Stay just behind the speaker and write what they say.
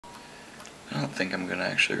I don't think I'm going to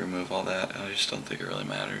actually remove all that. I just don't think it really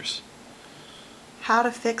matters. How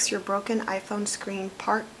to fix your broken iPhone screen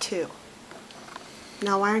part 2.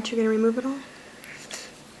 Now why aren't you going to remove it all?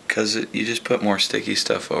 Because you just put more sticky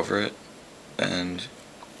stuff over it and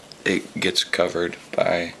it gets covered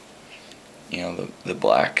by, you know, the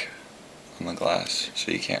black on the glass,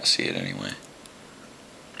 so you can't see it anyway.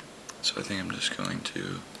 So I think I'm just going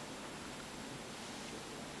to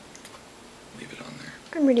leave it on there.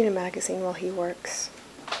 I'm reading a magazine while he works.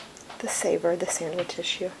 The Savor, the sandwich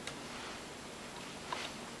issue.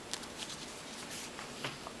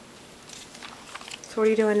 So what are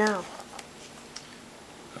you doing now?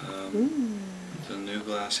 The new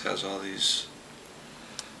glass has all these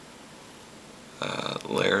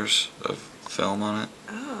layers of film on it.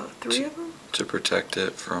 Oh, 3 of them? To protect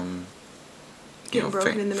it from Getting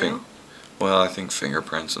broken in the mail? Well, I think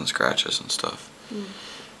fingerprints and scratches and stuff.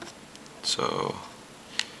 So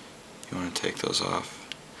you want to take those off.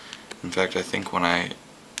 In fact, I think when I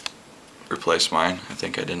replaced mine, I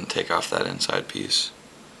think I didn't take off that inside piece,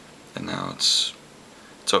 and now it's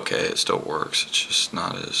okay. It still works. It's just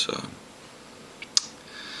not as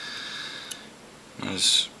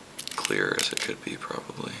clear as it could be,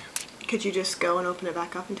 probably. Could you just go and open it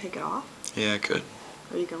back up and take it off? Yeah, I could.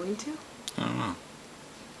 Are you going to? I don't know.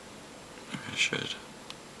 Maybe I should.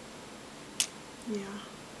 Yeah.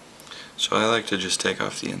 So I like to just take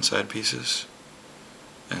off the inside pieces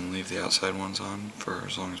and leave the outside ones on for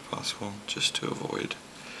as long as possible, just to avoid,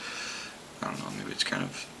 I don't know, maybe it's kind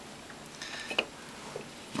of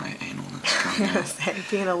my analness coming out.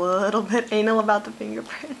 Being a little bit anal about the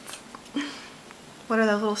fingerprints. What are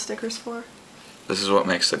those little stickers for? This is what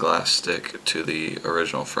makes the glass stick to the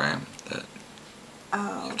original frame that you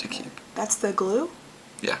have to keep. That's the glue?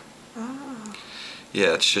 Yeah. Oh.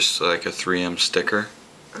 Yeah, it's just like a 3M sticker,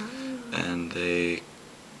 and they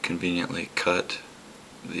conveniently cut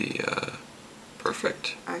the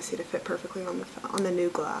perfect. I see, to fit perfectly on the new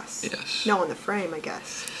glass. Yes. No, on the frame, I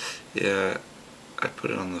guess. Yeah, I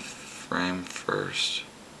put it on the frame first.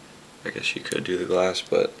 I guess you could do the glass,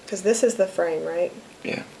 but... Because this is the frame, right?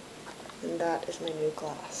 Yeah. And that is my new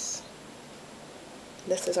glass.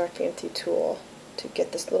 This is our fancy tool to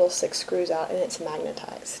get this little 6 screws out, and it's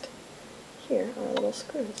magnetized. Here are little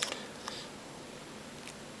screws.